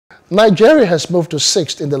Nigeria has moved to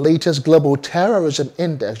 6th in the latest Global Terrorism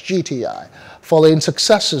Index (GTI). Following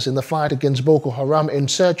successes in the fight against Boko Haram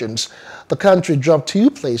insurgents, the country dropped 2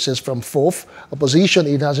 places from 4th, a position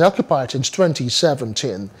it has occupied since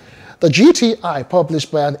 2017. The GTI, published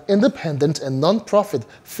by an independent and non-profit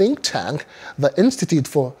think tank, the Institute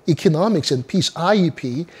for Economics and Peace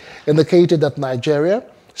 (IEP), indicated that Nigeria,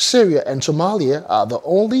 Syria and Somalia are the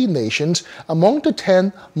only nations among the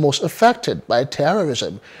 10 most affected by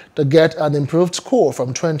terrorism to get an improved score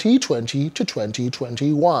from 2020 to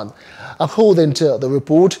 2021. According to the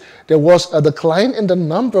report, there was a decline in the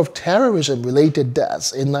number of terrorism-related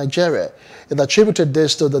deaths in Nigeria. It attributed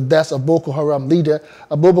this to the death of Boko Haram leader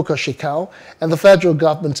Abubakar Shekau and the federal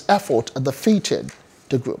government's effort at defeating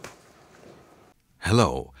the group.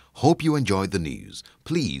 Hello. Hope you enjoyed the news.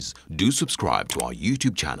 Please do subscribe to our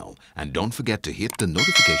YouTube channel and don't forget to hit the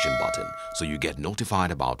notification button so you get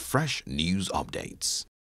notified about fresh news updates.